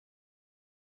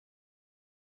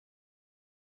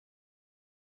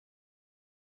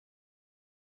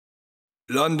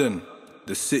London,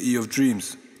 the city of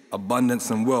dreams,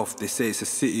 abundance and wealth, they say it's a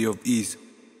city of ease.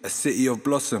 A city of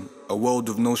blossom, a world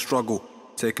of no struggle.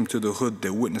 Take them to the hood, they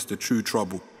witness the true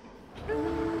trouble.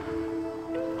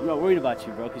 I'm not worried about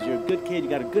you, bro, because you're a good kid, you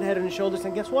got a good head on your shoulders,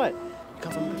 and guess what? You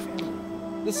come from a good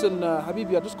family. Listen,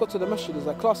 Habibi, I just got to the masjid, there's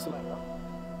a class tonight, bro.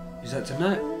 Is that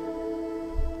tonight?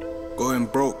 Going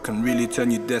broke can really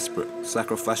turn you desperate.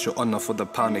 Sacrifice your honor for the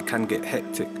pound, it can get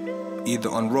hectic. Either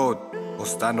on road, or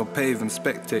stand or pave and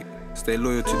spectate. Stay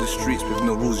loyal to the streets with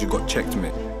no rules, you got checked,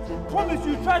 mate. Promise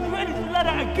you, try to do anything like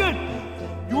that again,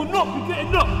 you will not be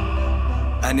getting up.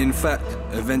 And in fact,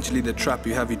 eventually the trap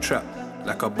you have you trapped.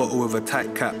 Like a bottle with a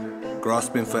tight cap.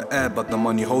 Grasping for air, but the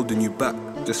money holding you back.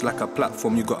 Just like a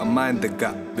platform, you gotta mind the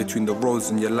gap between the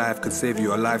roads and your life could save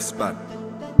you a lifespan.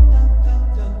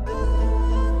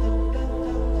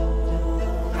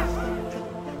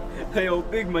 Hey, yo,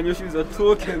 big man, your shoes are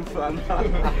talking, fam.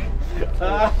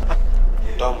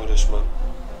 Done with this, man.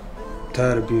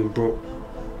 Tired of being broke.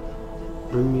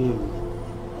 Bring me in.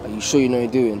 Are you sure you know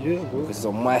what you're doing? Yeah, bro. Because it's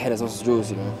on my head as much as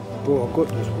yours, you know. Bro, I got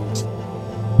this, bro.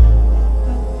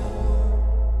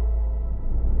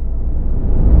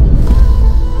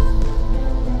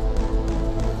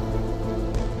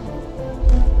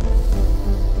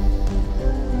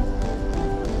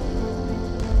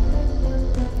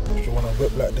 If you want to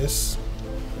whip like this,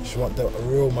 if you want the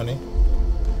real money, you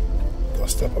gotta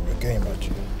step up your game,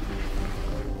 actually.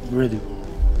 Ready, bro.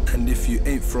 And if you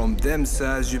ain't from them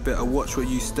sides, you better watch where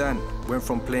you stand. Went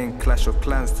from playing Clash of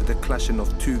Clans to the clashing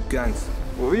of two gangs.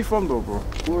 Where are you from, though, bro?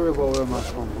 Don't worry about where I'm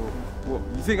from, bro. What,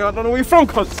 you think I don't know where you're from,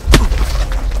 cuz?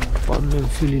 But I'm them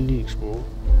Philly leagues, bro.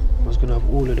 I was gonna have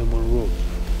all of them on road.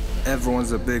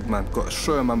 Everyone's a big man, gotta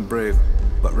show 'em I'm brave.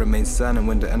 But remain silent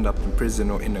when they end up in prison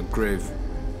or in a grave.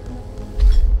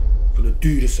 I'm gonna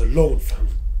do this alone, fam.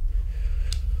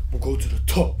 We'll go to the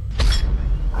top.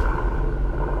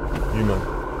 You man,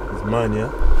 it's mine, yeah?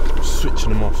 I'm switching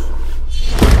them off.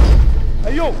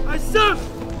 Hey yo, hey Sam!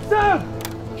 Sam!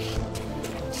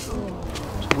 It's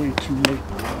way too late.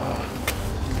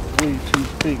 Way too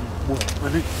big, boy.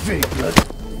 Man, it's big, blood.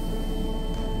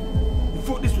 You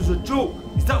thought this was a joke?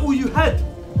 Is that all you had?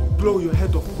 I'll blow your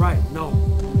head off right now.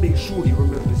 Make sure he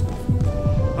remembers me.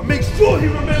 And make sure he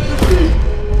remembers me!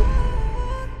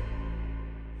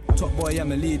 Top boy,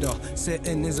 I'm a leader.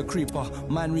 Sitting is a creeper.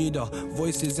 Mind reader.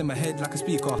 Voices in my head like a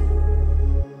speaker.